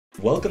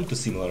Welcome to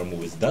Similar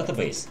Movies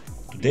Database.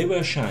 Today we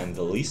are sharing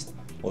the list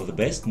of the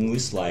best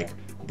movies like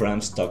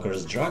Bram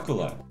Stoker's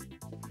Dracula,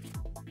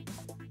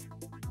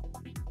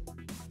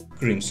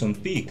 Crimson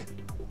Peak.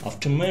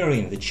 After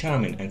marrying the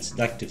charming and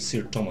seductive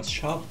Sir Thomas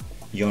Sharp,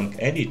 young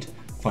Edith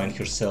finds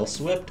herself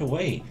swept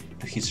away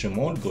to his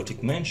remote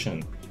Gothic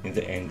mansion in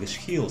the English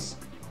Hills.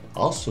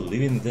 Also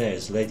living there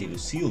is Lady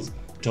Lucille's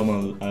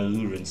Tom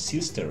alluring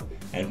sister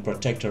and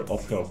protector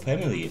of her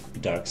family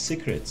dark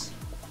secrets.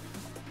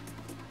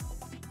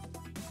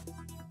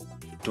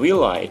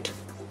 Twilight.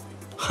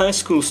 High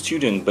school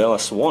student Bella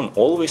Swan,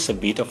 always a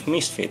bit of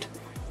misfit,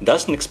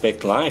 doesn't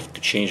expect life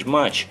to change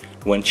much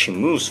when she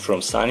moves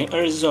from sunny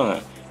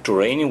Arizona to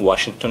rainy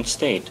Washington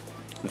state.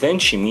 Then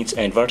she meets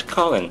Edward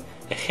Cullen,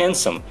 a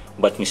handsome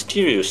but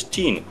mysterious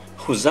teen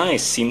whose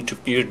eyes seem to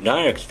peer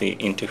directly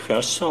into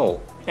her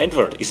soul.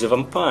 Edward is a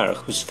vampire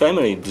whose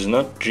family does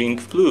not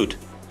drink blood,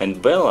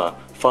 and Bella,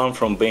 far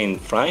from being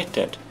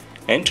frightened,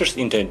 enters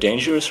into a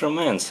dangerous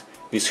romance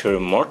with her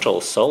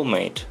immortal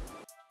soulmate.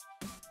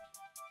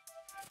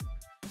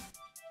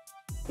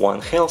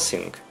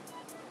 Helsing.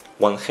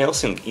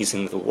 Helsing is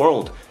in the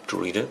world to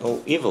rid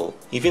all evil.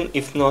 Even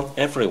if not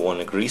everyone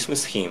agrees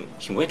with him,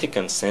 he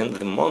Vatican sent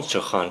the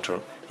monster hunter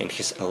and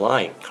his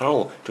ally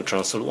Karl to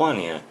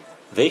Transylvania.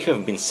 They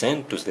have been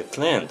sent to that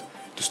land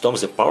to stop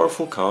the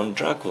powerful Count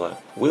Dracula.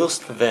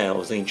 Whilst there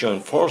they join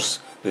force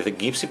with a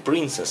gypsy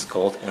princess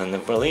called Anna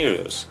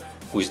Valerius,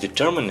 who is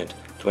determined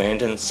to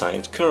end an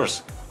ancient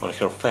curse on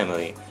her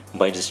family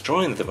by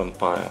destroying the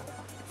vampire.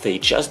 They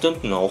just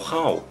don't know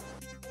how.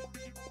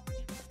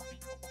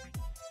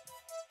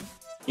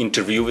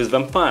 Interview with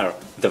Vampire,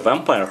 The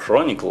Vampire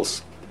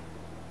Chronicles.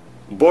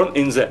 Born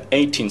in the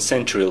 18th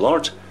century,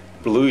 Lord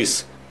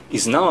Louis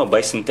is now a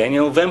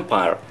bicentennial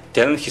vampire,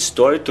 telling his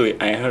story to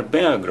a younger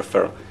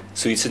biographer.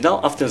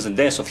 Suicidal after the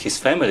death of his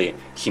family,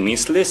 he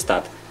meets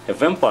Lestat, a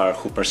vampire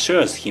who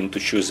persuades him to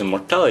choose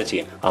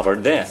immortality over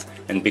death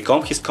and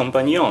become his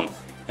companion.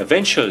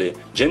 Eventually,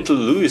 gentle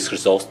Louis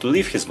resolves to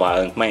leave his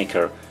violent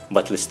maker,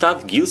 but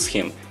Lestat guilts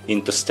him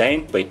into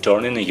staying by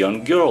turning a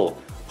young girl,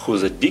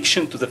 whose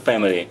addiction to the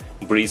family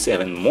breeds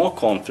even more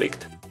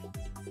conflict.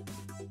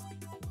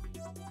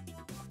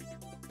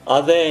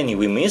 Are there any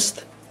we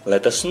missed?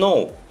 Let us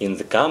know in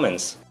the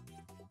comments.